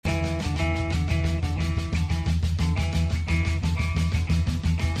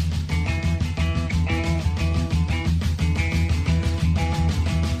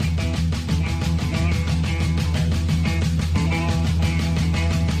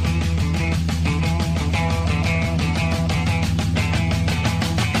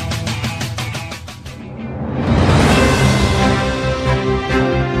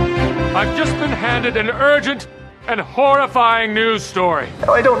demanded an urgent and horrifying news story.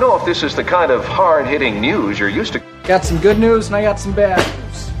 Now, I don't know if this is the kind of hard-hitting news you're used to. Got some good news and I got some bad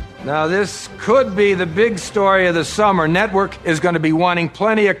news. Now, this could be the big story of the summer. Network is going to be wanting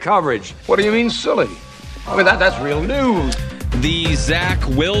plenty of coverage. What do you mean, silly? I mean, that's real news. The Zach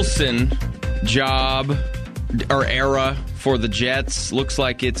Wilson job or era for the Jets looks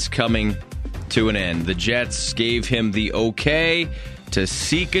like it's coming to an end. The Jets gave him the okay to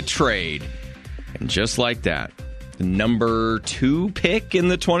seek a trade. And just like that, the number 2 pick in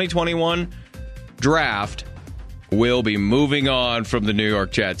the 2021 draft will be moving on from the New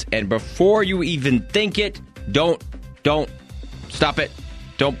York Jets. And before you even think it, don't stop it.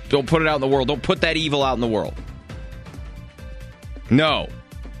 Don't put it out in the world. Don't put that evil out in the world. No,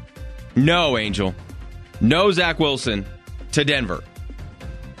 Angel. No Zach Wilson to Denver.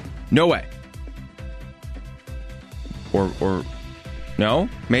 No way. Or no?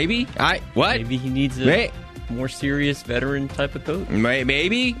 Maybe? What? Maybe he needs a more serious veteran type of coach. Maybe?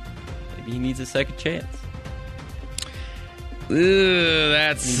 Maybe he needs a second chance.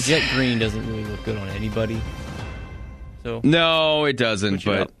 Jet Green doesn't really look good on anybody. So no, it doesn't.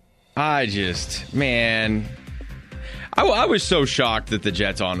 But I just, man, I was so shocked that the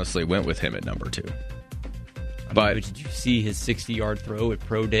Jets honestly went with him at number 2. But did you see his 60-yard throw at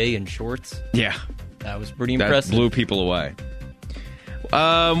Pro Day in shorts? Yeah, that was pretty impressive. That blew people away.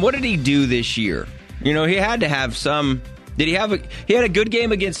 What did he do this year? You know, he had to have some. Did he have he had a good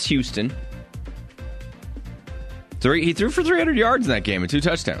game against Houston. He threw for 300 yards in that game and 2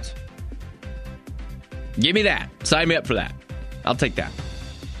 touchdowns. Give me that. Sign me up for that. I'll take that.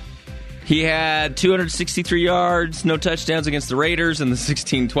 He had 263 yards, no touchdowns against the Raiders in the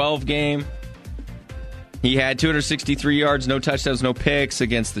 16-12 game. He had 263 yards, no touchdowns, no picks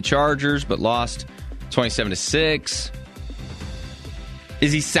against the Chargers, but lost 27-6.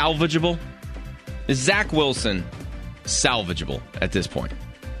 Is he salvageable? Is Zach Wilson salvageable at this point?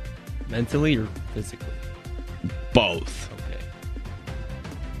 Mentally or physically? Both. Okay.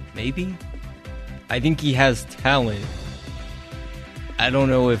 Maybe. I think he has talent. I don't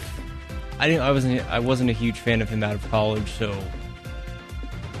know if I wasn't a huge fan of him out of college, so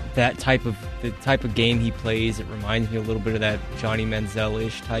the type of game he plays, it reminds me a little bit of that Johnny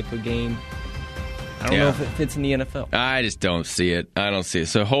Manziel-ish type of game. I don't know if it fits in the NFL. I just don't see it. I don't see it.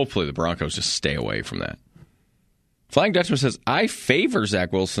 So hopefully the Broncos just stay away from that. Flying Dutchman says, I favor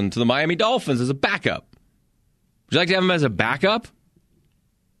Zach Wilson to the Miami Dolphins as a backup. Would you like to have him as a backup?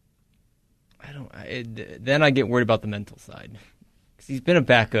 Then I get worried about the mental side. Because he's been a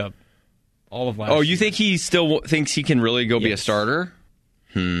backup all of last year. Oh, you think he still thinks he can really go be a starter?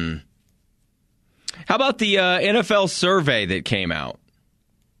 How about the NFL survey that came out?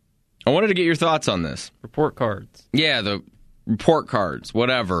 I wanted to get your thoughts on this. Report cards. Yeah, the report cards,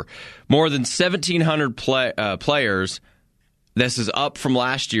 whatever. More than 1,700 players, this is up from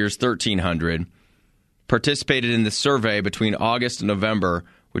last year's 1,300, participated in the survey between August and November,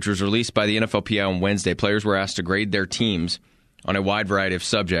 which was released by the NFLPA on Wednesday. Players were asked to grade their teams on a wide variety of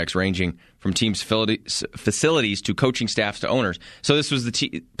subjects, ranging from teams' facilities to coaching staffs to owners. So this was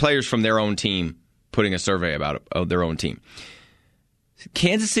the players from their own team putting a survey about their own team.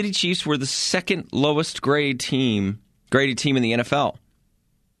 Kansas City Chiefs were the second lowest graded team in the NFL,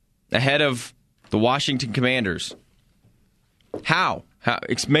 ahead of the Washington Commanders. How?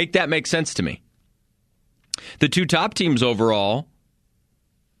 Make that make sense to me. The 2 top teams overall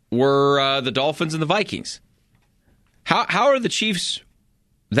were the Dolphins and the Vikings. How are the Chiefs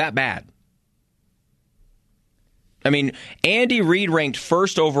that bad? I mean, Andy Reid ranked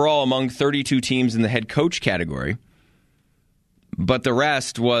first overall among 32 teams in the head coach category, but the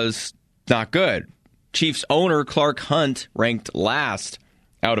rest was not good. Chiefs owner Clark Hunt ranked last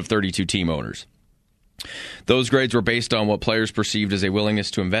out of 32 team owners. Those grades were based on what players perceived as a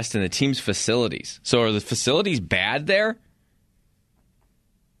willingness to invest in the team's facilities. So are the facilities bad there?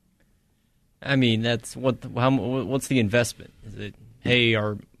 I mean, that's what's the investment? Is it, hey,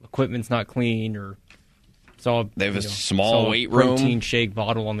 our equipment's not clean, or they have a small weight room, protein shake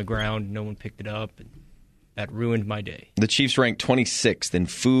bottle on the ground, no one picked it up, and that ruined my day. The Chiefs ranked 26th in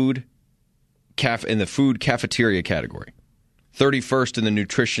the food cafeteria category, 31st in the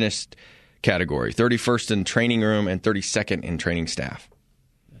nutritionist category, 31st in training room, and 32nd in training staff.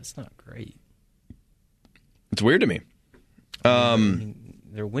 That's not great. It's weird to me.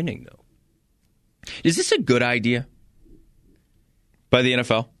 They're winning, though. Is this a good idea by the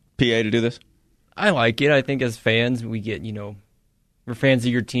NFL, PA, to do this? I like it. I think as fans, we get, we're fans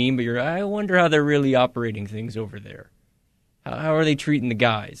of your team, but I wonder how they're really operating things over there. How are they treating the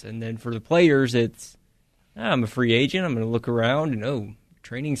guys? And then for the players, it's, I'm a free agent. I'm going to look around and,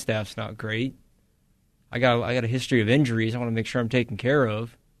 training staff's not great. I got a history of injuries. I want to make sure I'm taken care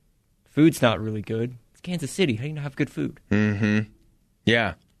of. Food's not really good. It's Kansas City. How do you not have good food? Mm-hmm.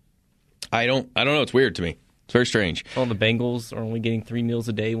 Yeah. I don't know. It's weird to me. It's very strange. All the Bengals are only getting 3 meals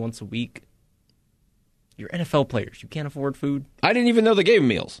a day once a week. You're NFL players. You can't afford food. I didn't even know they gave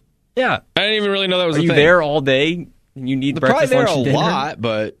meals. Yeah. I didn't even really know that was a thing. Are you there all day and you need breakfast, lunch, and dinner? Probably there a lot,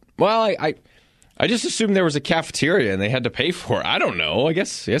 but, well, I just assumed there was a cafeteria and they had to pay for it. I don't know. I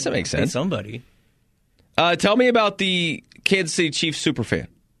guess that makes sense. Somebody. Tell me about the Kansas City Chiefs superfan.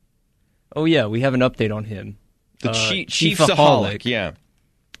 Oh, yeah. We have an update on him. The Chiefsaholic. Yeah.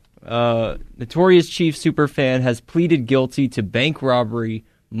 Notorious Chiefs superfan has pleaded guilty to bank robbery,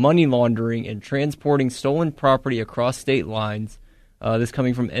 money laundering, and transporting stolen property across state lines. This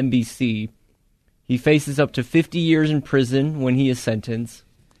coming from NBC. He faces up to 50 years in prison when he is sentenced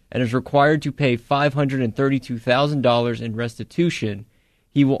and is required to pay $532,000 in restitution.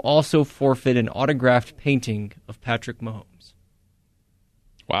 He will also forfeit an autographed painting of Patrick Mahomes.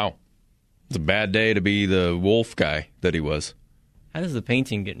 Wow. It's a bad day to be the wolf guy that he was. How does the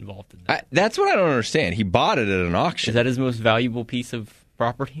painting get involved in that? That's what I don't understand. He bought it at an auction. Is that his most valuable piece of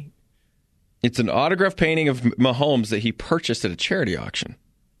property? It's an autographed painting of Mahomes that he purchased at a charity auction.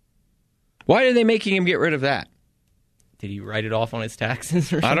 Why are they making him get rid of that? Did he write it off on his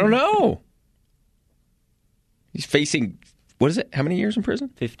taxes or something? I don't know. He's facing, what is it? How many years in prison?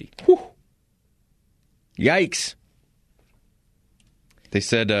 50. Whew. Yikes. They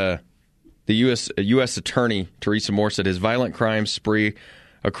said the U.S. Attorney, Teresa Moore, said his violent crime spree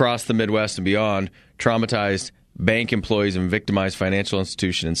across the Midwest and beyond traumatized bank employees and victimized financial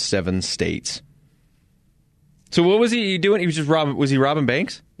institutions in 7 states. So what was he doing? He was just robbing. Was he robbing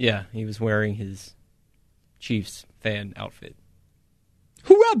banks? Yeah, he was wearing his Chiefs fan outfit.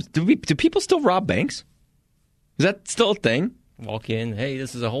 Who robs? Do people still rob banks? Is that still a thing? Walk in. Hey,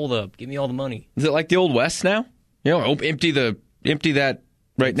 this is a holdup. Give me all the money. Is it like the Old West now? You know, empty that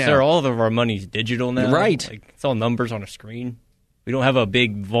right now. Sir, all of our money's digital now. Right. Like, it's all numbers on a screen. We don't have a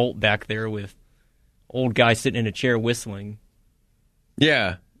big vault back there with old guy sitting in a chair whistling.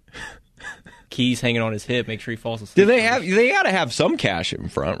 Yeah. Keys hanging on his hip, make sure he falls asleep. They got to have some cash in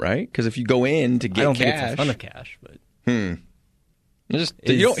front, right? Because if you go in to get cash. I don't think it's a ton of cash, but... You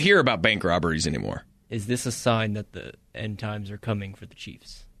don't hear about bank robberies anymore. Is this a sign that the end times are coming for the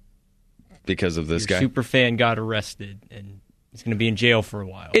Chiefs? Because of this Your guy? superfan got arrested, and he's going to be in jail for a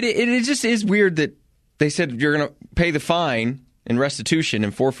while. It just is weird that they said you're going to pay the fine and restitution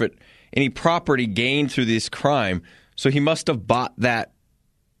and forfeit any property gained through this crime. So he must have bought that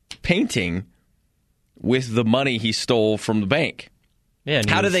painting with the money he stole from the bank. Yeah.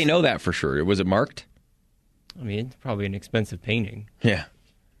 How do they know that for sure? Was it marked? I mean, it's probably an expensive painting. Yeah.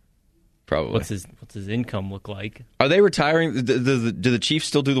 Probably. What's his income look like? Are they retiring? Do the Chiefs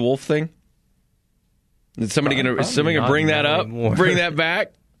still do the wolf thing? Is somebody going to bring that up? Anymore. Bring that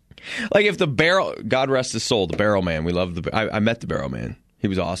back? Like if the barrel, God rest his soul, the Barrel Man. We love I met the Barrel Man. He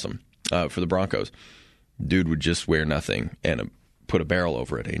was awesome for the Broncos. Dude would just wear nothing and put a barrel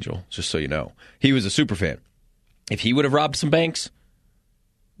over it, Angel, just so you know. He was a super fan. If he would have robbed some banks,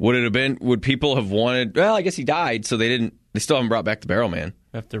 would people have wanted, well, I guess he died, so they still haven't brought back the Barrel Man.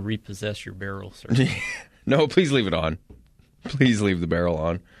 You have to repossess your barrel, sir. No, please leave it on. Please leave the barrel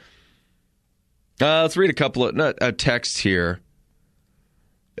on. Let's read a couple of texts here.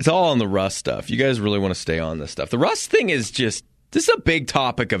 It's all on the Russ stuff. You guys really want to stay on this stuff. The Russ thing is this is a big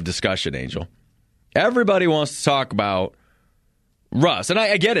topic of discussion, Angel. Everybody wants to talk about Russ, and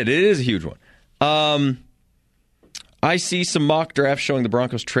I get it. It is a huge one. I see some mock drafts showing the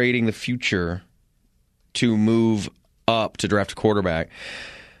Broncos trading the future to move up to draft a quarterback.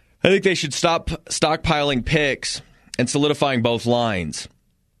 I think they should stop stockpiling picks and solidifying both lines.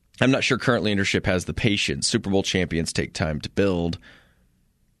 I'm not sure current leadership has the patience. Super Bowl champions take time to build.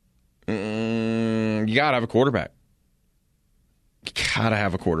 You got to have a quarterback. You got to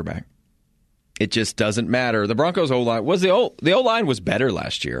have a quarterback. It just doesn't matter. The Broncos O-line the O-line was better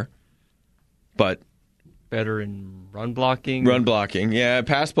last year, but better in run blocking. Run blocking, yeah.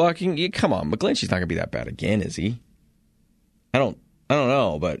 Pass blocking, yeah, come on. McGlinchey's not going to be that bad again, is he? I don't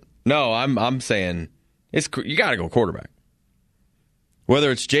know, but no, I'm saying you got to go quarterback.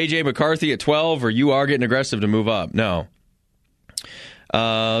 Whether it's J.J. McCarthy at 12 or you are getting aggressive to move up, no.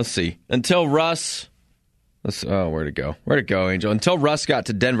 Let's see. Until Russ. Where'd it go? Where'd it go, Angel? Until Russ got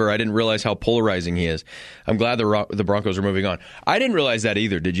to Denver, I didn't realize how polarizing he is. I'm glad the Broncos are moving on. I didn't realize that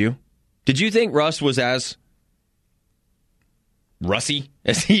either, did you? Did you think Russ was as Russy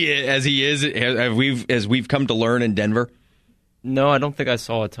as he is as we've come to learn in Denver? No, I don't think I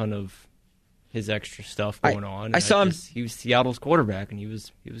saw a ton of his extra stuff going on. I saw him. He was Seattle's quarterback, and he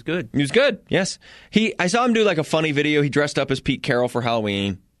was good. He was good. Yes, I saw him do like a funny video. He dressed up as Pete Carroll for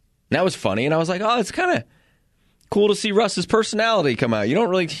Halloween. And that was funny, and I was like, oh, it's kind of cool to see Russ's personality come out. You don't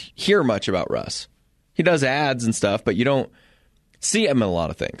really hear much about Russ. He does ads and stuff, but you don't see him in a lot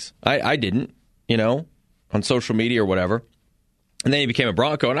of things. I didn't, on social media or whatever. And then he became a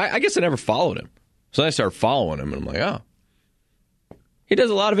Bronco, and I guess I never followed him. So then I started following him, and I'm like, oh. He does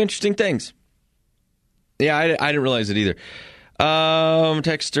a lot of interesting things. Yeah, I didn't realize it either.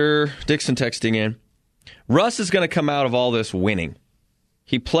 Texter, Dixon texting in. Russ is going to come out of all this winning.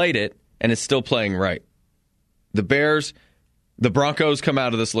 He played it, and is still playing right. The Broncos come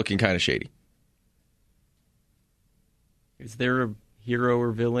out of this looking kind of shady. Is there a hero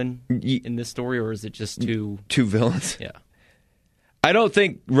or villain in this story, or is it just two villains? Yeah. I don't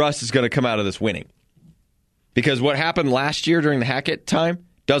think Russ is going to come out of this winning. Because what happened last year during the Hackett time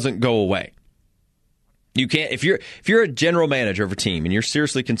doesn't go away. You can't if you're a general manager of a team and you're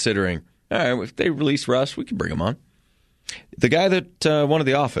seriously considering, all right, if they release Russ, we can bring him on. The guy that won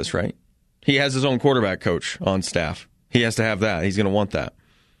The Office, right? He has his own quarterback coach on staff. He has to have that. He's going to want that.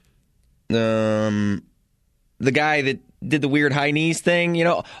 The guy that did the weird high knees thing,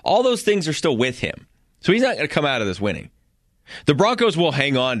 all those things are still with him. So he's not going to come out of this winning. The Broncos will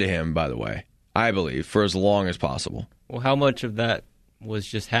hang on to him, by the way, I believe, for as long as possible. Well, how much of that was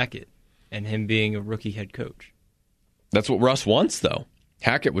just Hackett and him being a rookie head coach? That's what Russ wants, though.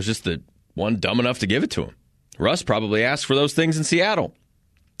 Hackett was just the one dumb enough to give it to him. Russ probably asked for those things in Seattle.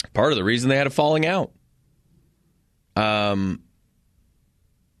 Part of the reason they had a falling out. I'm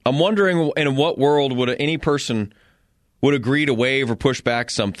wondering in what world would any person would agree to waive or push back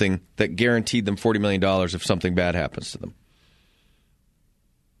something that guaranteed them $40 million if something bad happens to them.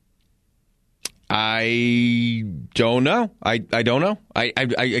 I don't know. I don't know.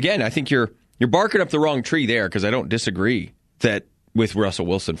 Again, I think you're barking up the wrong tree there because I don't disagree with Russell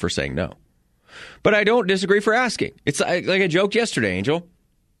Wilson for saying no. But I don't disagree for asking. It's like I joked yesterday, Angel.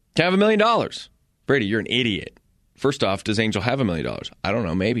 To have $1 million. Brady, you're an idiot. First off, does Angel have $1 million? I don't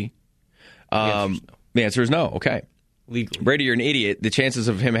know. Maybe. The answer is no. Okay. Legally. Brady, you're an idiot. The chances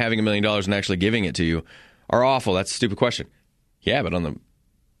of him having $1 million and actually giving it to you are awful. That's a stupid question. Yeah, but on the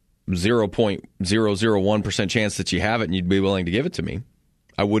 0.001% chance that you have it and you'd be willing to give it to me,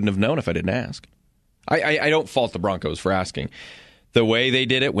 I wouldn't have known if I didn't ask. I don't fault the Broncos for asking. The way they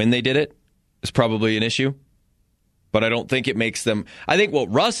did it, when they did it, is probably an issue. But I don't think it makes them... I think what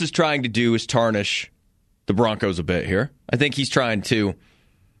Russ is trying to do is tarnish the Broncos a bit here. I think he's trying to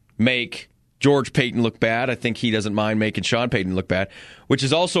make George Paton look bad. I think he doesn't mind making Sean Payton look bad, which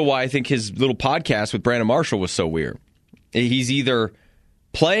is also why I think his little podcast with Brandon Marshall was so weird. He's either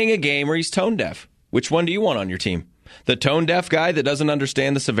playing a game or he's tone deaf. Which one do you want on your team? The tone deaf guy that doesn't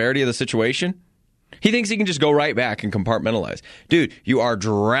understand the severity of the situation? He thinks he can just go right back and compartmentalize. Dude, you are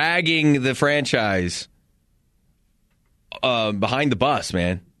dragging the franchise behind the bus,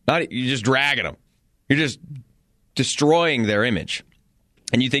 man. You're just dragging them. You're just destroying their image.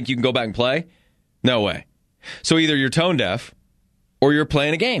 And you think you can go back and play? No way. So either you're tone deaf or you're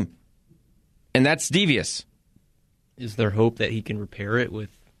playing a game. And that's devious. Is there hope that he can repair it with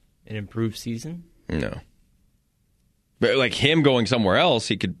an improved season? No. But like him going somewhere else,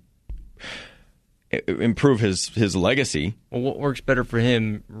 he could improve his legacy. Well, what works better for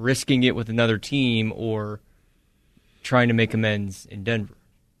him, risking it with another team or trying to make amends in Denver?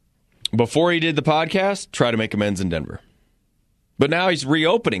 Before he did the podcast, try to make amends in Denver. But now he's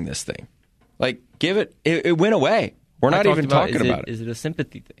reopening this thing. Like, give it went away. We're not even talking about it. Is it a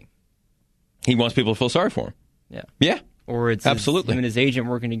sympathy thing? He wants people to feel sorry for him. Yeah. Yeah. Or it's absolutely him and his agent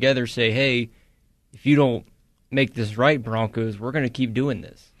working together say, hey, if you don't make this right, Broncos, we're going to keep doing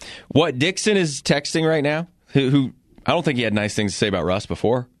this. What Dixon is texting right now, who I don't think he had nice things to say about Russ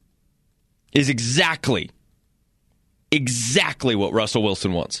before, is exactly what Russell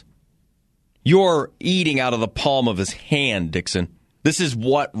Wilson wants. You're eating out of the palm of his hand, Dixon. This is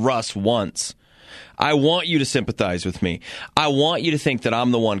what Russ wants. I want you to sympathize with me. I want you to think that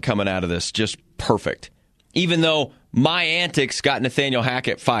I'm the one coming out of this just perfect. Even though my antics got Nathaniel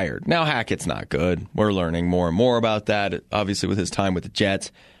Hackett fired. Now, Hackett's not good. We're learning more and more about that, obviously, with his time with the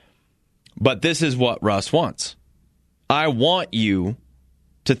Jets. But this is what Russ wants. I want you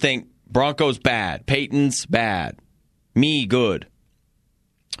to think Broncos bad, Peyton's bad, me good.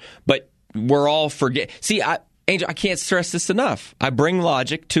 But we're all See, Angel, I can't stress this enough. I bring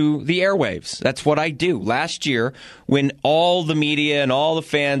logic to the airwaves. That's what I do. Last year, when all the media and all the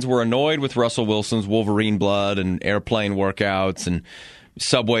fans were annoyed with Russell Wilson's Wolverine blood and airplane workouts and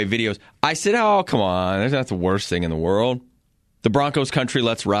subway videos, I said, oh, come on. That's not the worst thing in the world. The Broncos country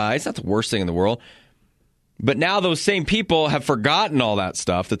let's ride. It's not the worst thing in the world. But now those same people have forgotten all that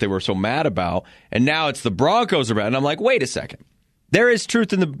stuff that they were so mad about, and now it's the Broncos are bad. And I'm like, wait a second. There is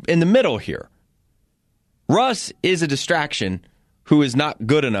truth in the middle here. Russ is a distraction who is not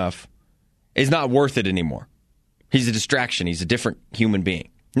good enough, is not worth it anymore. He's a distraction. He's a different human being.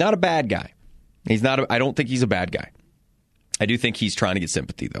 Not a bad guy. I don't think he's a bad guy. I do think he's trying to get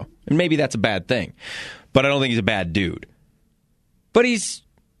sympathy, though. And maybe that's a bad thing. But I don't think he's a bad dude. But he's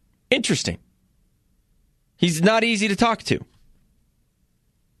interesting. He's not easy to talk to.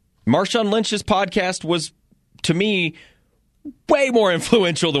 Marshawn Lynch's podcast was, to me, way more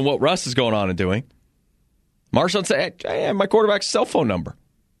influential than what Russ is going on and doing. Marshawn said, I have my quarterback's cell phone number.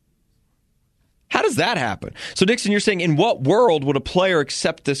 How does that happen? So, Dixon, you're saying, in what world would a player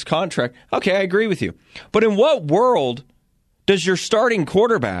accept this contract? Okay, I agree with you. But in what world does your starting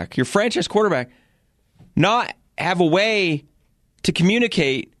quarterback, your franchise quarterback, not have a way to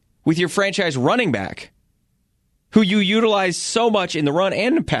communicate with your franchise running back, who you utilize so much in the run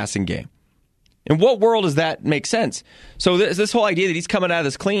and the passing game? In what world does that make sense? So this whole idea that he's coming out of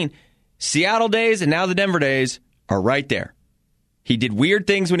this clean, Seattle days and now the Denver days are right there. He did weird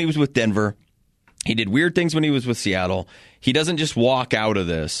things when he was with Denver. He did weird things when he was with Seattle. He doesn't just walk out of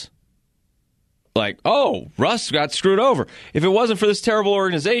this like, oh, Russ got screwed over. If it wasn't for this terrible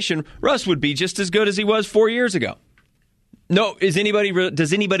organization, Russ would be just as good as he was 4 years ago. No, does anybody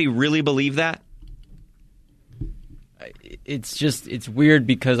really believe that? It's weird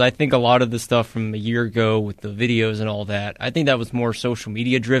because I think a lot of the stuff from a year ago with the videos and all that, I think that was more social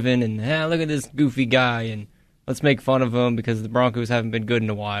media driven and look at this goofy guy and let's make fun of him because the Broncos haven't been good in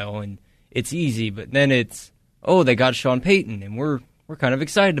a while and it's easy. But then it's, oh, they got Sean Payton and we're kind of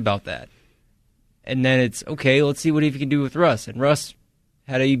excited about that. And then it's, okay, let's see what he can do with Russ. And Russ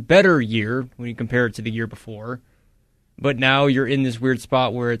had a better year when you compare it to the year before. But now you're in this weird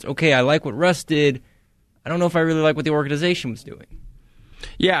spot where it's, okay, I like what Russ did. I don't know if I really like what the organization was doing.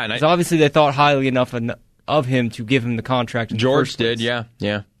 Yeah. And obviously they thought highly enough of him to give him the contract. George did, yeah.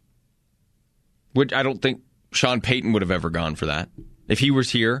 Which I don't think Sean Payton would have ever gone for that. If he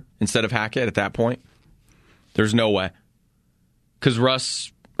was here instead of Hackett at that point, there's no way.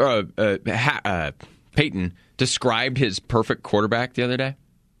 Because Payton described his perfect quarterback the other day,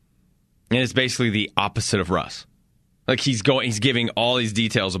 and it's basically the opposite of Russ. Like he's giving all these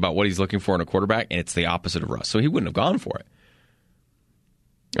details about what he's looking for in a quarterback, and it's the opposite of Russ. So he wouldn't have gone for it.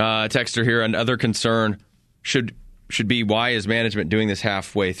 Texter here, another concern should be, why is management doing this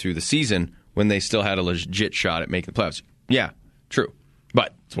halfway through the season when they still had a legit shot at making the playoffs? Yeah, true.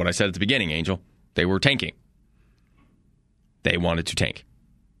 But it's what I said at the beginning, Angel. They were tanking. They wanted to tank.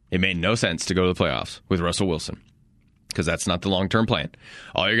 It made no sense to go to the playoffs with Russell Wilson because that's not the long-term plan.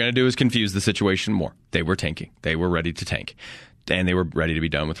 All you're going to do is confuse the situation more. They were tanking. They were ready to tank. And they were ready to be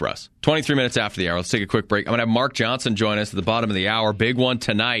done with Russ. 23 minutes after the hour. Let's take a quick break. I'm going to have Mark Johnson join us at the bottom of the hour. Big one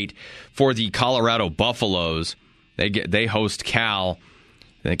tonight for the Colorado Buffaloes. They host Cal.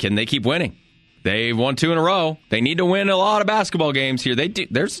 Can they keep winning? They've won 2 in a row. They need to win a lot of basketball games here.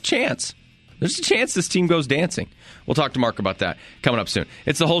 There's a chance. There's a chance this team goes dancing. We'll talk to Mark about that coming up soon.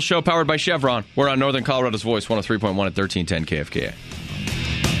 It's the whole show powered by Chevron. We're on Northern Colorado's Voice, 103.1 at 1310 KFKA.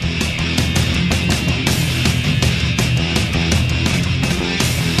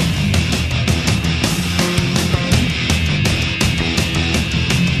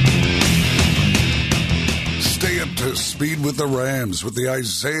 Speed with the Rams with the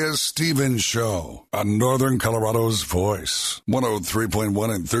Isaiah Stevens Show on Northern Colorado's Voice, 103.1 and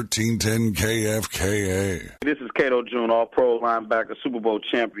 1310 KFKA. This is Cato June, all-pro linebacker, Super Bowl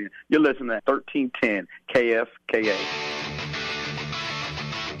champion. You're listening to 1310 KFKA.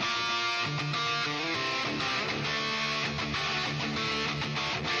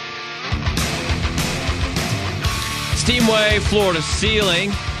 Steamway Floor to Ceiling,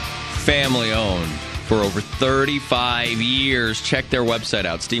 family-owned for over 35 years. Check their website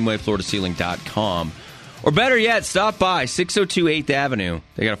out, steamwayfloortoceiling.com. Or better yet, stop by 602 8th Avenue.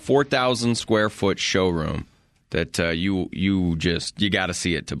 They got a 4,000 square foot showroom that you got to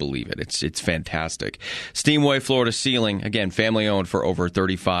see it to believe it. It's fantastic. Steamway Floor to Ceiling, again, family owned for over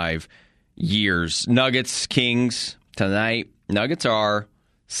 35 years. Nuggets, Kings tonight. Nuggets are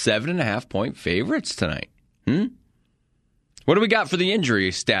 7.5-point favorites tonight. What do we got for the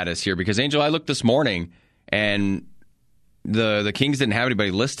injury status here? Because, Angel, I looked this morning, and the Kings didn't have anybody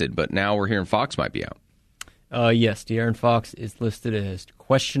listed, but now we're hearing Fox might be out. Yes, De'Aaron Fox is listed as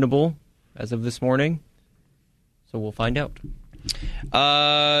questionable as of this morning, so we'll find out.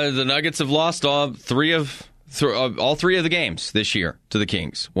 The Nuggets have lost all three of the games this year to the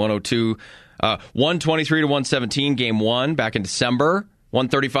Kings. 102 123-117, Game 1 back in December.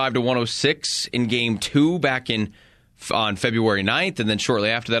 135-106 in Game 2 back on February 9th. And then shortly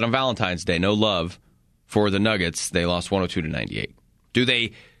after that on Valentine's Day, no love for the Nuggets. They lost 102-98.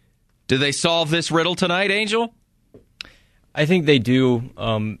 Do they solve this riddle tonight, Angel? I think they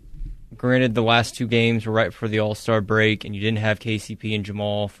do. Granted, the last 2 games were right before the All-Star break, and you didn't have KCP and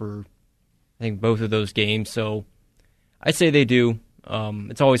Jamal for, I think, both of those games. So I'd say they do.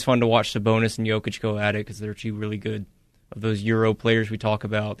 It's always fun to watch Sabonis and Jokic go at it because they're 2 really good of those Euro players we talk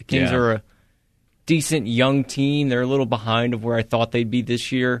about. The Kings are a decent young team. They're a little behind of where I thought they'd be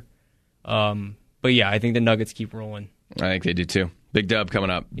this year. But yeah, I think the Nuggets keep rolling. I think they do too. Big dub coming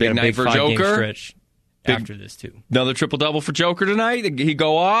up. Big night big for 5-game Joker. Stretch after this too. Another triple-double for Joker tonight. Did he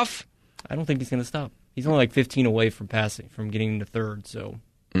go off? I don't think he's going to stop. He's only like 15 away from getting into third. So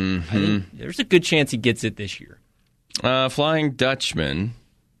I think there's a good chance he gets it this year. Flying Dutchman.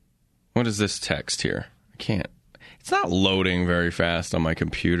 What is this text here? I can't. It's not loading very fast on my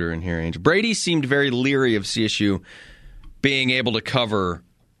computer in here, Angel. Brady seemed very leery of CSU being able to cover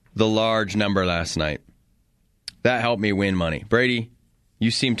the large number last night. That helped me win money. Brady, you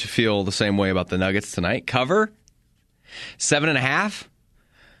seem to feel the same way about the Nuggets tonight. Cover? 7.5?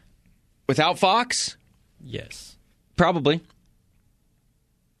 Without Fox? Yes. Probably.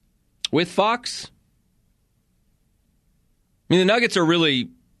 With Fox? I mean, the Nuggets are really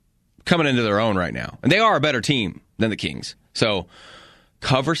coming into their own right now. And they are a better team than the Kings. So,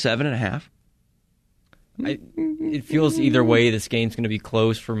 cover 7.5. It feels either way this game's going to be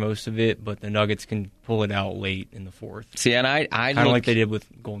close for most of it, but the Nuggets can pull it out late in the fourth. See, and I kind of like they did with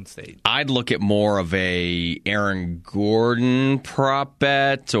Golden State. I'd look at more of a Aaron Gordon prop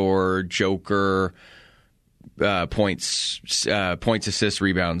bet or Joker points, assists,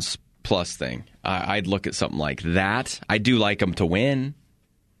 rebounds plus thing. I'd look at something like that. I do like them to win.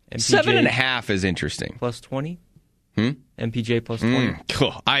 MPJ 7.5 is interesting. Plus 20? MPJ plus 20.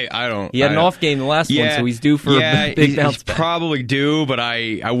 Cool. I don't. He had an off game the last one, so he's due for a big bounce he's back. Probably due, but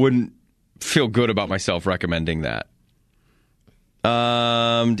I wouldn't feel good about myself recommending that.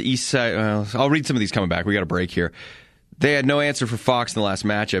 East side. I'll read some of these coming back. We got a break here. They had no answer for Fox in the last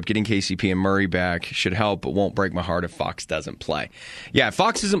matchup. Getting KCP and Murray back should help, but won't break my heart if Fox doesn't play. Yeah, if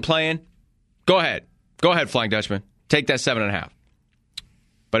Fox isn't playing, go ahead. Go ahead, Flying Dutchman. Take that 7.5.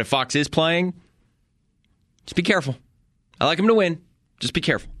 But if Fox is playing, just be careful. I like him to win. Just be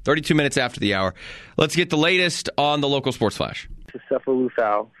careful. 32 minutes after the hour. Let's get the latest on the local sports flash. This is Cephalou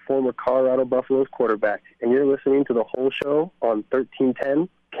Lufau, former Colorado Buffaloes quarterback, and you're listening to the whole show on 1310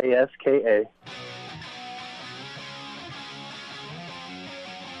 KSKA.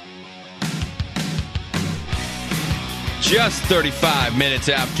 Just 35 minutes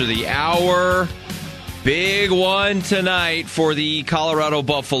after the hour. Big one tonight for the Colorado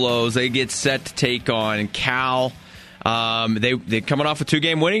Buffaloes. They get set to take on Cal. They're coming off a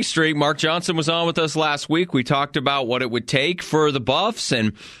 2-game winning streak. Mark Johnson was on with us last week. We talked about what it would take for the Buffs,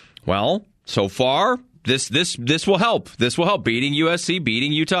 and well, so far this will help. This will help. Beating USC,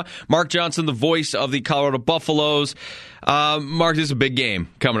 beating Utah. Mark Johnson, the voice of the Colorado Buffaloes. Mark, this is a big game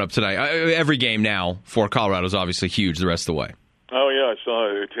coming up tonight. Every game now for Colorado is obviously huge the rest of the way. Oh, yeah, I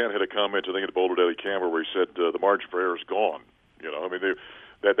saw Ken had a comment, I think, at Boulder Daily Camera where he said the margin for error is gone. You know, I mean,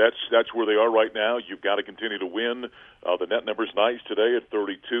 that's where they are right now. You've got to continue to win. The net number's nice today at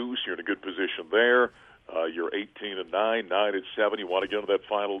 32, so you're in a good position there. You're 18-9, 9-7. You want to get into that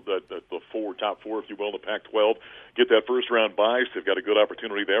final, the top four, if you will, in the Pac-12. Get that first-round bye. So they've got a good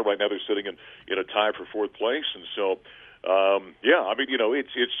opportunity there. Right now they're sitting in a tie for fourth place, and so. Yeah, I mean, you know, it's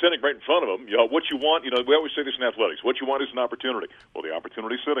sitting right in front of them. You know, what you want, you know, we always say this in athletics. What you want is an opportunity. Well, the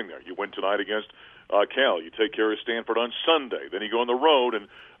opportunity's sitting there. You win tonight against Cal. You take care of Stanford on Sunday. Then you go on the road, and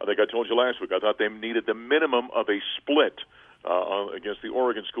I think I told you last week, I thought they needed the minimum of a split against the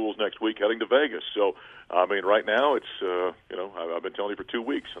Oregon schools next week heading to Vegas. So, I mean, right now it's, you know, I've been telling you for 2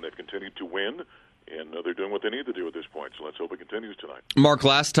 weeks, and they've continued to win. And they're doing what they need to do at this point. So let's hope it continues tonight. Mark,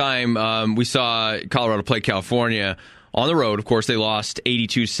 last time we saw Colorado play California on the road, of course, they lost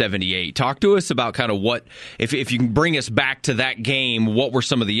 82-78. Talk to us about kind of what, if you can bring us back to that game, what were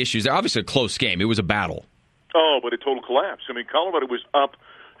some of the issues? They're obviously a close game. It was a battle. Oh, but a total collapse. I mean, Colorado was up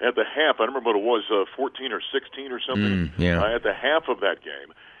at the half. I don't remember what it was, 14 or 16 or something at the half of that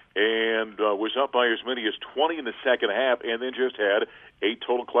game. And was up by as many as 20 in the second half, and then just had 8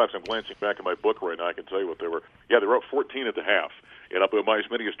 total collapse. I'm glancing back at my book right now. I can tell you what they were. Yeah, they were up 14 at the half, and up by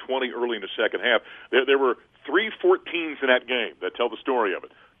as many as 20 early in the second half. There were 3 14s in that game that tell the story of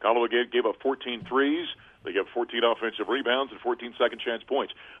it. Colorado gave up 14 threes. They gave 14 offensive rebounds and 14 second-chance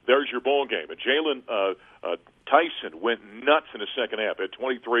points. There's your ball game. And Jalen Tyson went nuts in the second half. Had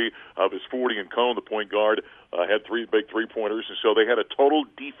 23 of his 40, and Cone, the point guard, had 3 big three-pointers. And so they had a total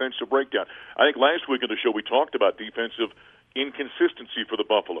defensive breakdown. I think last week on the show we talked about defensive inconsistency for the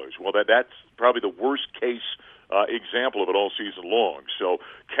Buffaloes. Well, that's probably the worst-case example of it all season long. So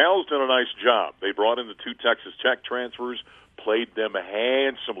Cal's done a nice job. They brought in the 2 Texas Tech transfers, played them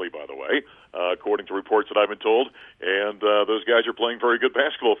handsomely, by the way, according to reports that I've been told. And those guys are playing very good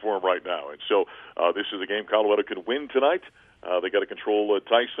basketball for them right now. And so this is a game Colorado can win tonight. They got to control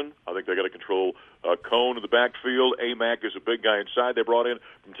Tyson. I think they got to control Cone in the backfield. Amac is a big guy inside. They brought in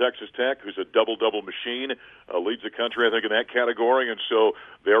from Texas Tech, who's a double-double machine, leads the country, I think, in that category. And so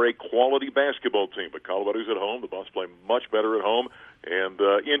they're a quality basketball team. But Colorado's at home. The Buffs play much better at home. And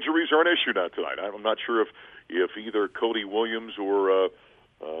injuries are an issue now tonight. I'm not sure if either Cody Williams or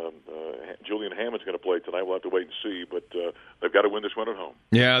Julian Hammond's going to play tonight. We'll have to wait and see, but they've got to win this one at home.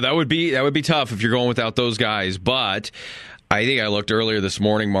 Yeah, that would be tough if you're going without those guys. But I think I looked earlier this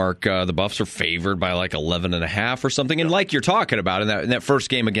morning, Mark. The Buffs are favored by like 11.5 or something. And like you're talking about in that first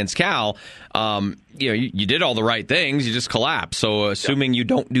game against Cal, you did all the right things. You just collapsed. So assuming you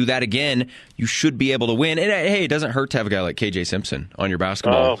don't do that again, you should be able to win. And hey, it doesn't hurt to have a guy like KJ Simpson on your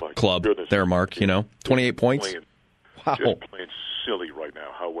basketball club there, Mark. 28 points. Wow. Just playing silly right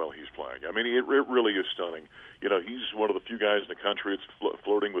now how well he's playing. I mean, it really is stunning. He's one of the few guys in the country that's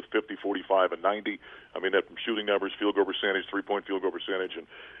flirting with 50, 45, and 90. I mean, that from shooting numbers, field goal percentage, 3-point field goal percentage,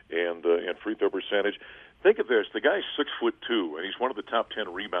 and free throw percentage. Think of this: the guy's 6'2", and he's one of the top 10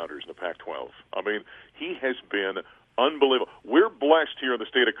 rebounders in the Pac-12. I mean, he has been unbelievable. We're blessed here in the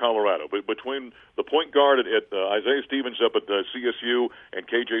state of Colorado, but between the point guard at Isaiah Stevens up at CSU and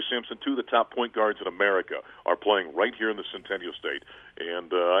KJ Simpson, 2 of the top point guards in America are playing right here in the Centennial State.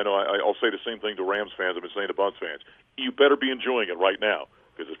 And I know I'll say the same thing to Rams fans. I've been saying to Bucs fans, you better be enjoying it right now,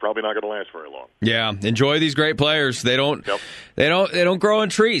 because it's probably not going to last very long. Yeah, enjoy these great players. They don't grow on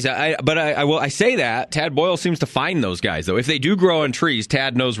trees. I say that Tad Boyle seems to find those guys though. If they do grow on trees,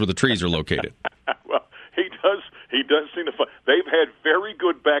 Tad knows where the trees are located. Well, he does. He does seem to find. They've had very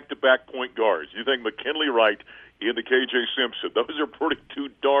good back-to-back point guards. You think McKinley Wright into KJ Simpson? Those are pretty 2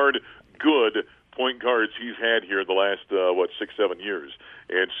 darn good point guards he's had here in the last 6-7 years,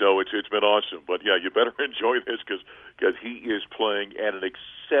 and so it's been awesome. But yeah, you better enjoy this because he is playing at an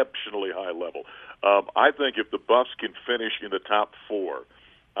exceptionally high level. I think if the Buffs can finish in the top 4,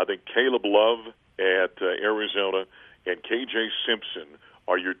 I think Caleb Love at Arizona and KJ Simpson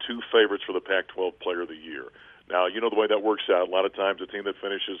are your 2 favorites for the Pac-12 Player of the Year. Now, you know the way that works out. A lot of times the team that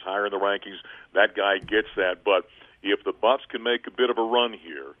finishes higher in the rankings, that guy gets that. But if the Buffs can make a bit of a run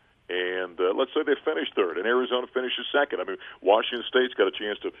here, and let's say they finish 3rd and Arizona finishes 2nd, I mean, Washington State's got a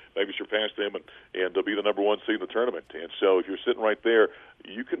chance to maybe surpass them and be the number 1 seed in the tournament. And so if you're sitting right there,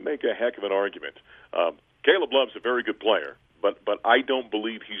 you can make a heck of an argument. Caleb Love's a very good player, but I don't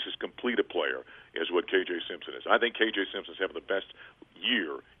believe he's as complete a player as what KJ Simpson is. I think KJ Simpson's having the best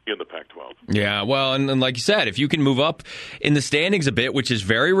year in the Pac-12. Yeah, well, and like you said, if you can move up in the standings a bit, which is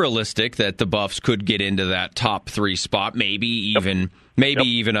very realistic that the Buffs could get into that top 3 spot, maybe even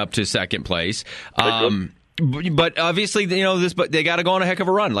up to 2nd place. But obviously, but they got to go on a heck of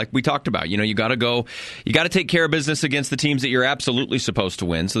a run, like we talked about. You got to take care of business against the teams that you're absolutely supposed to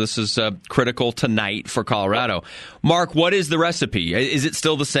win. So this is critical tonight for Colorado. Mark, what is the recipe? Is it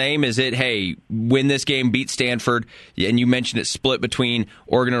still the same? Is it, hey, win this game, beat Stanford, and you mentioned it split between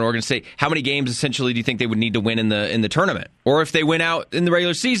Oregon and Oregon State. How many games essentially do you think they would need to win in the tournament? Or if they win out in the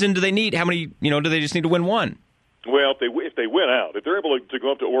regular season, do they just need to win 1? Well, if they win out, if they're able to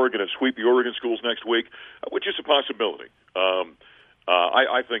go up to Oregon and sweep the Oregon schools next week, which is a possibility,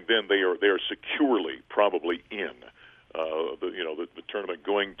 I think then they are securely probably in the tournament,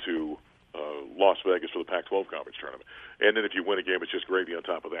 going to Las Vegas for the Pac-12 conference tournament. And then if you win a game, it's just gravy on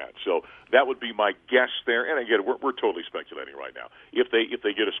top of that. So that would be my guess there. And again, we're totally speculating right now. If they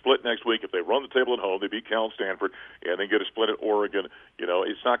get a split next week, if they run the table at home, they beat Cal and Stanford, and then get a split at Oregon,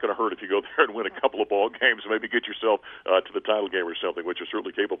 it's not going to hurt if you go there and win a couple of ball games and maybe get yourself to the title game or something, which is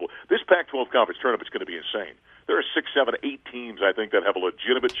certainly capable. This Pac-12 conference tournament is going to be insane. There are 6, 7, 8 teams, I think, that have a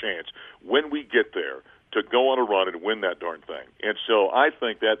legitimate chance when we get there to go on a run and win that darn thing. And so I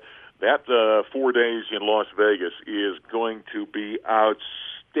think that 4 days in Las Vegas is going to be outstanding.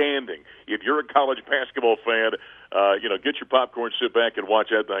 outstanding. If you're a college basketball fan, get your popcorn, sit back, and watch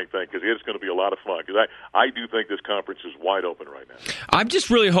that thing because it's going to be a lot of fun. Because I do think this conference is wide open right now. I'm just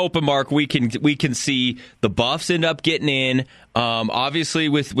really hoping, Mark, we can see the Buffs end up getting in. Obviously,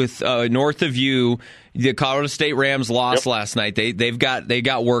 with north of you, the Colorado State Rams lost last night. They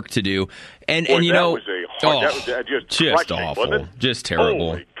got work to do, and that you know, was just awful, wasn't it? just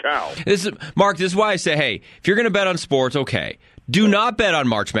terrible. Holy cow! Mark, this is why I say, hey, if you're going to bet on sports, okay. Do not bet on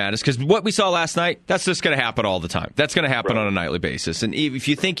March Madness because what we saw last night, that's just going to happen all the time. That's going to happen on a nightly basis. And if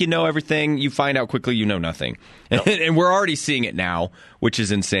you think you know everything, you find out quickly you know nothing. No. And we're already seeing it now, which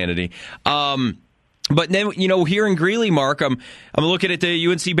is insanity. But then, here in Greeley, Mark, I'm looking at the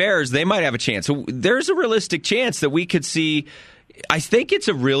UNC Bears. They might have a chance. So there's a realistic chance that we could see. I think it's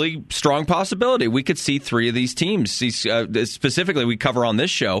a really strong possibility. We could see three of these teams, specifically we cover on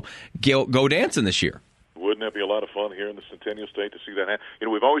this show, go dancing this year. Wouldn't that be a lot of fun here in the Centennial State to see that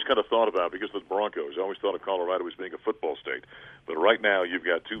happen? We've always kind of thought about, because of the Broncos, I always thought of Colorado as being a football state. But right now, you've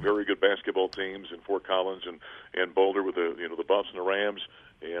got two very good basketball teams in Fort Collins and Boulder with the Buffs and the Rams.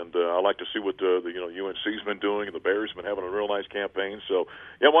 And I like to see what the UNC's been doing, and the Bears have been having a real nice campaign. So,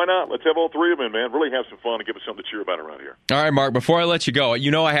 yeah, why not? Let's have all three of them in, man. Really have some fun and give us something to cheer about around here. All right, Mark, before I let you go,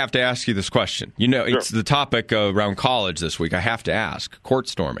 I have to ask you this question. It's the topic around college this week. I have to ask. Court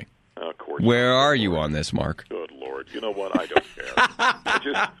storming. Where are you on this, Mark? Good Lord. You know what? I don't care.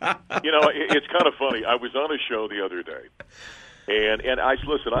 It's kind of funny. I was on a show the other day, and I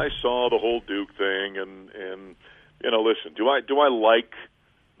saw the whole Duke thing, and listen, do I like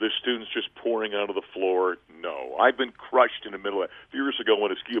the students just pouring onto the floor? No. I've been crushed in the middle of it. A few years ago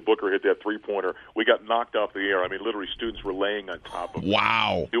when Askia Booker hit that three-pointer, we got knocked off the air. I mean, literally students were laying on top of me.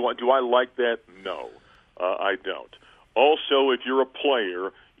 Wow. Do I like that? No, I don't. Also, if you're a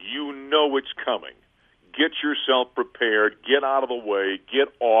player, you know it's coming. Get yourself prepared. Get out of the way.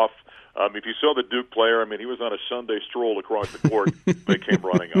 Get off. If you saw the Duke player, he was on a Sunday stroll across the court. They came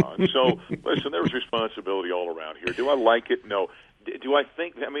running on. So, listen, there was responsibility all around here. Do I like it? No. Do I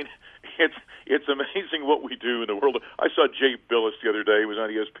think? It's amazing what we do in the world. I saw Jay Billis the other day. He was on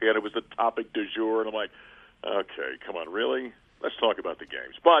ESPN. It was the topic du jour, and I'm like, okay, come on, really? Let's talk about the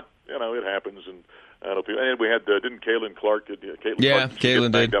games. But it happens, and we had didn't Caitlin Clark?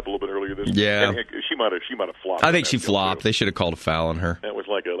 Caitlin did up a little bit earlier this. Yeah, and she might have flopped. I think she flopped. They should have called a foul on her. That was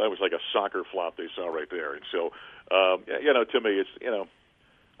like a soccer flop they saw right there. And so, to me, it's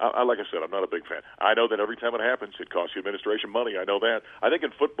like I said, I'm not a big fan. I know that every time it happens, it costs you administration money. I know that. I think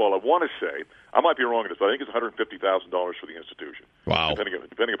in football, I want to say, I might be wrong in this, but I think it's $150,000 for the institution. Wow.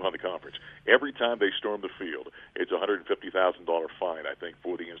 Depending upon the conference. Every time they storm the field, it's a $150,000 fine, I think,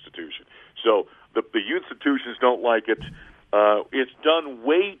 for the institution. So the institutions don't like it. It's done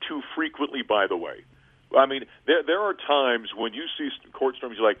way too frequently, by the way. There are times when you see court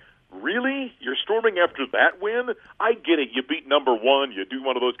storms, you're like, really? You're storming after that win? I get it. You beat number one. You do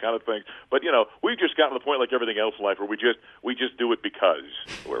one of those kind of things. But, we've just gotten to the point like everything else in life where we just do it because.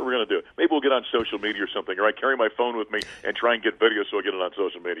 We're going to do it. Maybe we'll get on social media or something, or I carry my phone with me and try and get video so I get it on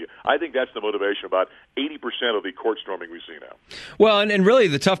social media. I think that's the motivation about 80% of the court storming we see now. Well, and really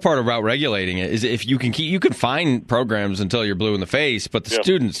the tough part about regulating it is if you can find programs until you're blue in the face, but the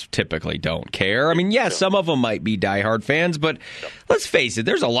students typically don't care. Some of them might be diehard fans, but let's face it,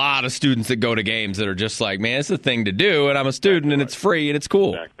 there's a lot of students that go to games that are just like, man, it's the thing to do, and I'm a student, and it's free, and it's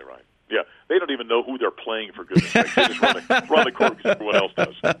cool. Exactly right. Yeah, they don't even know who they're playing, for goodness sake. They just run the court because everyone else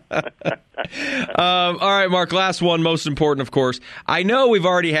does. All right, Mark, last one, most important, of course. I know we've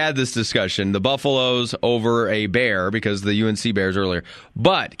already had this discussion, the Buffaloes over a bear, because the UNC Bears earlier,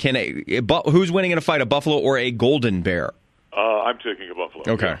 but who's winning in a fight, a buffalo or a golden bear? I'm taking a buffalo.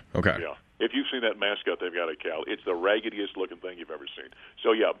 Okay. Yeah. If you've seen that mascot they've got at Cal, it's the raggediest looking thing you've ever seen.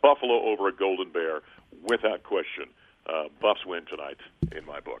 So, yeah, buffalo over a golden bear, without question. Buffs win tonight, in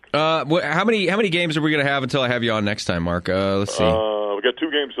my book. How many games are we going to have until I have you on next time, Mark? Let's see. We got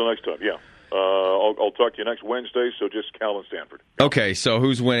 2 games till next time, yeah. I'll talk to you next Wednesday, so just Cal and Stanford. Okay, so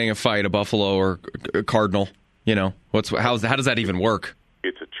who's winning a fight, a buffalo or a cardinal? How does that even work?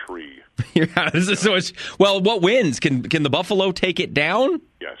 It's a tree. Well, what wins? Can the buffalo take it down?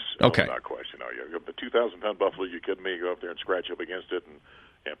 Yes. Okay. Without question. The 2,000-pound buffalo, you kidding me? Go up there and scratch up against it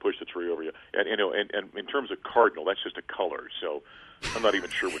and push the tree over you. And in terms of cardinal, that's just a color. So I'm not even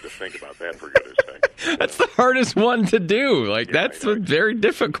sure what to think about that, for goodness sake. That's the hardest one to do. That's a very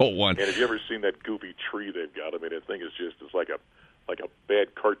difficult one. And have you ever seen that goofy tree they've got? That thing is it's like a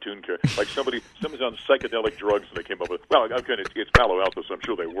bad cartoon character. Like someone's on psychedelic drugs and they came up with, it's Palo Alto, so I'm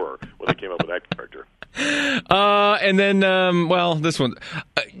sure they were when they came up with that character. And then, this one.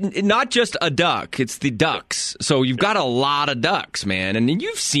 not just a duck; it's the ducks. So you've got a lot of ducks, man. And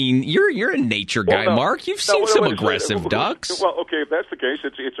you're a nature guy, Mark. You've seen some aggressive ducks. Well, okay, if that's the case,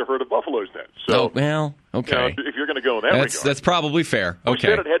 it's a herd of buffaloes then. So, okay. If you're going to go in that regard, that's probably fair. Okay.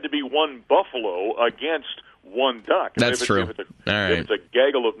 Said it had to be one buffalo against one duck. That's true. If it's a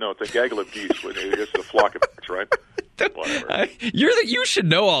gaggle of geese. It's a flock of ducks, right? You should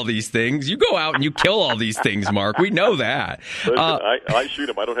know all these things. You go out and you kill all these things, Mark. We know that. Listen, I shoot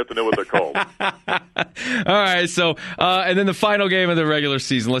them. I don't have to know what they're called. All right. So, and then the final game of the regular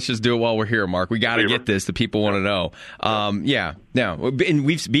season. Let's just do it while we're here, Mark. We got to get this. The people want to know. Yeah. And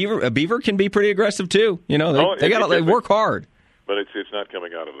Beaver can be pretty aggressive too. You know, they work hard. But it's not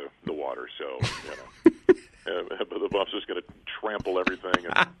coming out of the water, so but the Buff's just going to trample everything.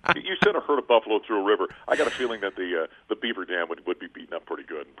 And you sent a herd of buffalo through a river. I got a feeling that the beaver dam would be beaten up pretty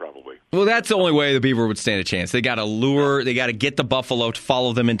good, probably. Well, that's the only way the beaver would stand a chance. They got to lure. They got to get the buffalo to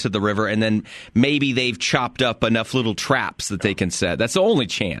follow them into the river, and then maybe they've chopped up enough little traps that they can set. That's the only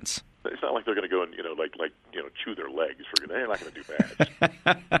chance. It's not like they're going to go and chew their legs. They're not going to do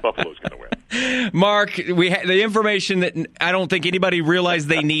bad. Buffalo's going to win. Mark, the information that I don't think anybody realized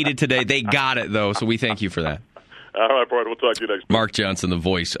they needed today. They got it, though, so we thank you for that. All right, Bart, we'll talk to you next week. Mark Johnson, the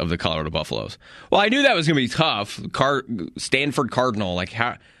voice of the Colorado Buffaloes. Well, I knew that was going to be tough. Stanford Cardinal, like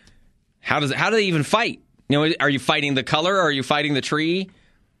how do they even fight? Are you fighting the color or are you fighting the tree?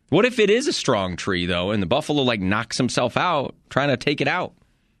 What if it is a strong tree, though, and the buffalo knocks himself out trying to take it out?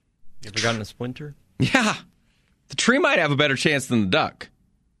 You ever gotten a splinter? Yeah. The tree might have a better chance than the duck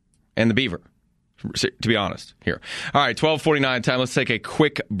and the beaver, to be honest, here. All right, 12:49 time. Let's take a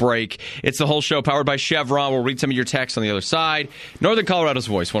quick break. It's the whole show powered by Chevron. We'll read some of your texts on the other side. Northern Colorado's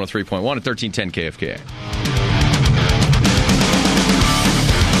Voice, 103.1 at 1310 KFKA.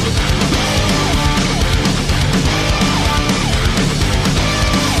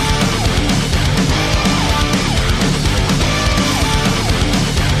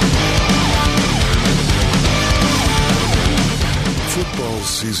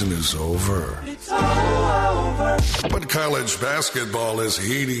 Season is over. It's over. But college basketball is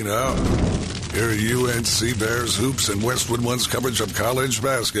heating up. Hear UNC Bears hoops and Westwood One's coverage of college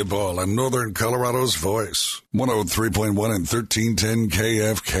basketball and Northern Colorado's Voice. 103.1 and 1310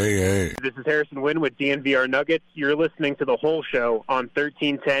 KFKA. This is Harrison Wynn with DNVR Nuggets. You're listening to the whole show on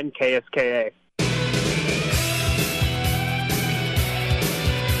 1310 KFKA.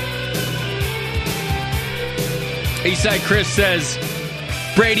 Eastside Chris says,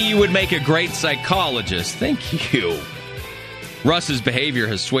 Brady, you would make a great psychologist. Thank you. Russ's behavior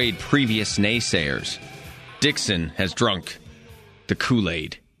has swayed previous naysayers. Dixon has drunk the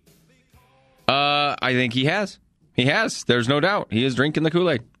Kool-Aid. I think he has. He has. There's no doubt. He is drinking the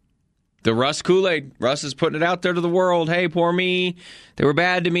Kool-Aid. The Russ Kool-Aid. Russ is putting it out there to the world. Hey, poor me. They were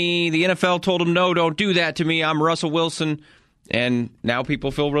bad to me. The NFL told him, no, don't do that to me. I'm Russell Wilson. And now people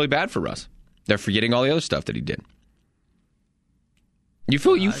feel really bad for Russ. They're forgetting all the other stuff that he did. You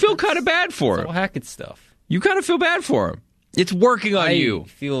feel kind of bad for him. It's all Hackett stuff. You kind of feel bad for him. It's working on you. I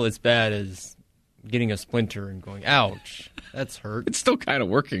feel as bad as getting a splinter and going, ouch, that's hurt. It's still kind of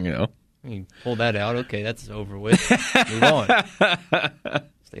working, I mean, pull that out. Okay, that's over with. Move on.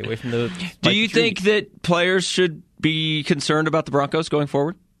 Stay away from the... Do you think that players should be concerned about the Broncos going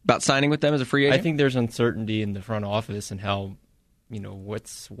forward? About signing with them as a free agent? I think there's uncertainty in the front office and how,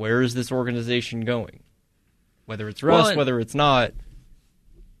 where is this organization going? Whether it's Russ, whether it's not...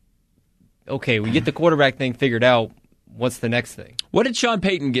 Okay, we get the quarterback thing figured out. What's the next thing? What did Sean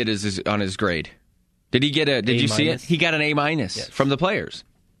Payton get on his grade? Did he get a? Did you see it? He got an A- from the players.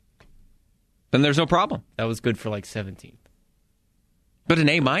 Then there's no problem. That was good for 17th. But an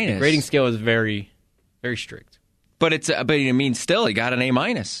A-. The grading scale is very, very strict. But still he got an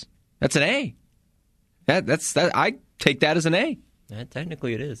A-. That's an A. That's I take that as an A. Yeah,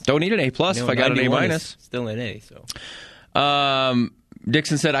 technically it is. Don't need an A+ if I got an A-. Still an A. So.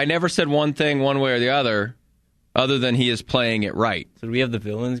 Dixon said, I never said one thing one way or the other than he is playing it right. So do we have the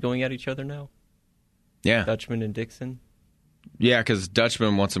villains going at each other now? Yeah. Dutchman and Dixon? Yeah, because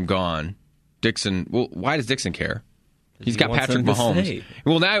Dutchman wants him gone. Dixon, well, why does Dixon care? He's got Patrick Mahomes.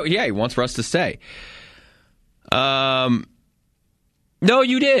 Well, now, yeah, he wants Russ to stay. No,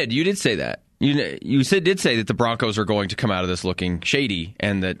 you did. You did say that. You did say that the Broncos are going to come out of this looking shady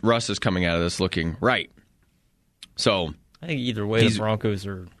and that Russ is coming out of this looking right. So... I think either way, the Broncos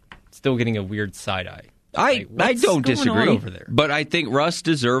are still getting a weird side eye. I don't disagree over there, but I think Russ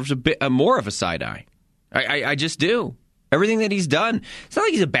deserves a bit more of a side eye. I just do. Everything that he's done. It's not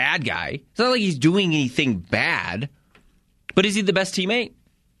like he's a bad guy. It's not like he's doing anything bad. But is he the best teammate?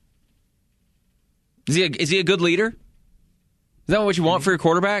 Is he a good leader? Is that what you want for your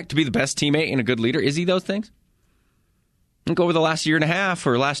quarterback? To be the best teammate and a good leader? Is he those things? I think over the last year and a half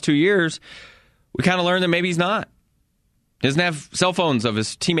or last 2 years, we kind of learned that maybe he's not. He doesn't have cell phones of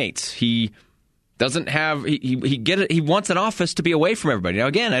his teammates. He doesn't have. He wants an office to be away from everybody. Now,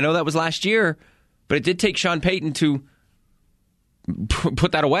 again, I know that was last year, but it did take Sean Payton to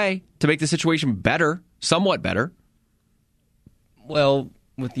put that away to make the situation better, somewhat better. Well,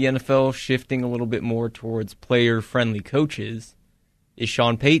 with the NFL shifting a little bit more towards player-friendly coaches, is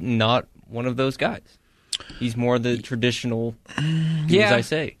Sean Payton not one of those guys? He's more the traditional, as I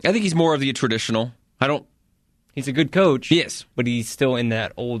say. I think he's more of the traditional. He's a good coach. Yes. But he's still in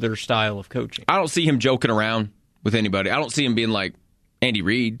that older style of coaching. I don't see him joking around with anybody. I don't see him being like Andy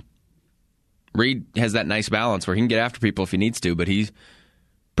Reid. Reid has that nice balance where he can get after people if he needs to, but he's a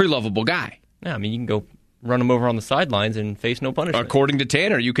pretty lovable guy. Yeah, I mean, you can go run him over on the sidelines and face no punishment. According to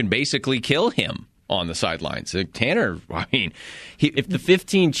Tanner, you can basically kill him on the sidelines. Tanner, I mean... if the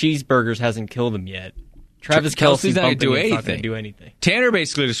 15 cheeseburgers hasn't killed him yet, Travis Kelce's not going to do anything. Tanner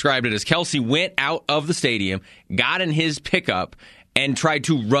basically described it as Kelce went out of the stadium, got in his pickup, and tried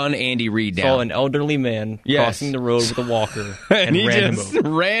to run Andy Reid down. Saw an elderly man crossing the road with a walker and he ran just him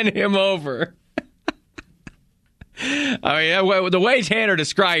over. Ran him over. I mean, the way Tanner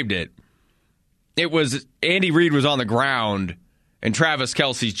described it, it was Andy Reid was on the ground, and Travis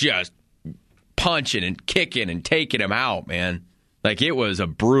Kelce's just punching and kicking and taking him out, man. Like, it was a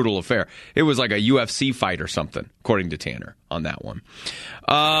brutal affair. It was like a UFC fight or something, according to Tanner on that one.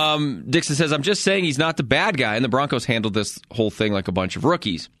 Dixon says, I'm just saying he's not the bad guy, and the Broncos handled this whole thing like a bunch of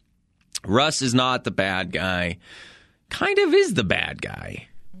rookies. Russ is not the bad guy. Kind of is the bad guy.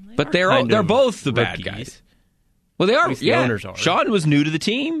 But they're both the bad guys. Well, they are. The owners are. Sean was new to the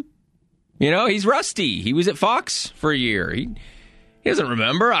team. You know, he's rusty. He was at Fox for a year. He doesn't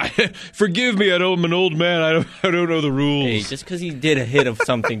remember. Forgive me, I'm an old man. I don't know the rules. Hey, just because he did a hit of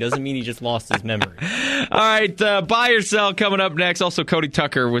something doesn't mean he just lost his memory. All right, buy or sell coming up next. Also, Cody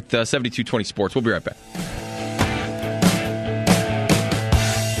Tucker with 7220 Sports. We'll be right back.